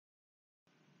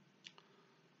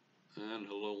And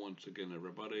hello once again,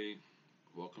 everybody.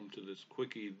 Welcome to this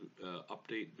quickie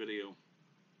update video.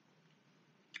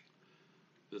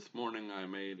 This morning I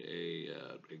made a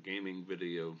gaming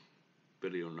video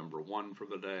number 1 for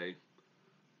the day,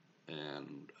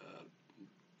 and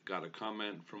got a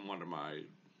comment from one of my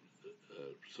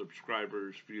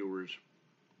subscribers, viewers,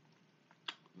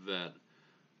 that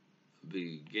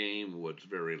the game was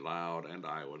very loud and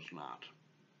I was not.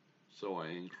 So I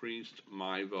increased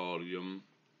my volume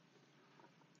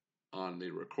on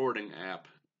the recording app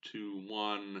to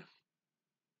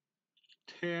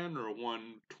 110 or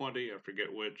 120, I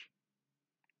forget which.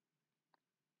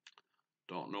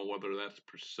 Don't know whether that's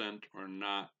percent or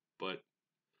not, but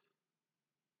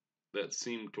that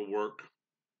seemed to work.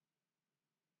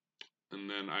 And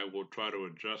then I will try to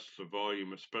adjust the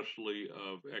volume, especially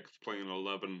of X-Plane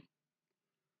 11,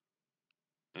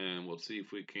 and we'll see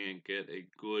if we can't get a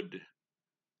good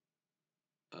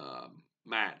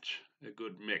match, a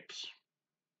good mix.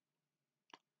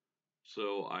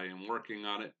 So I am working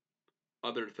on it.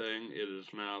 Other thing, it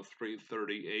is now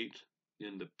 3:38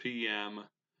 in the PM.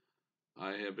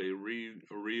 I have a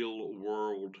real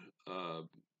world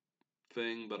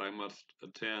thing that I must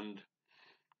attend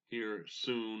here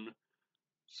soon.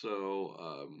 So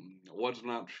was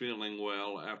not feeling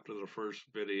well after the first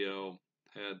video.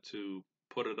 Had to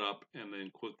put it up and then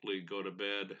quickly go to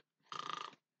bed.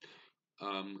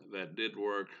 That did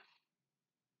work.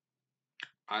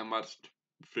 I must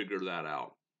figure that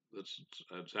out. It's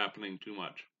happening too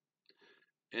much.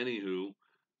 Anywho,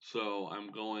 so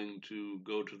I'm going to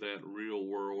go to that real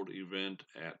world event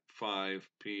at 5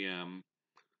 p.m.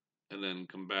 and then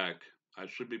come back. I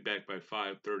should be back by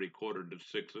 5:30, quarter to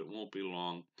 6. It won't be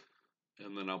long.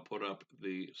 And then I'll put up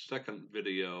the second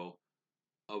video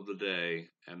of the day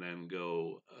and then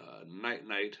go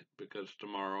night-night, because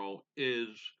tomorrow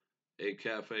is a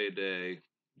cafe day.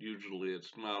 Usually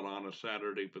it's not on a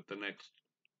Saturday, but the next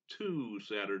 2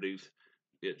 Saturdays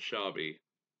it shall be.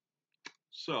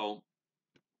 So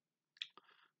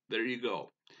there you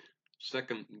go.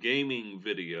 Second gaming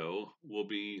video will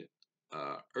be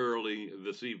early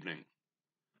this evening.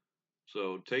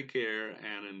 So take care,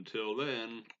 and until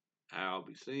then, I'll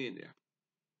be seeing you.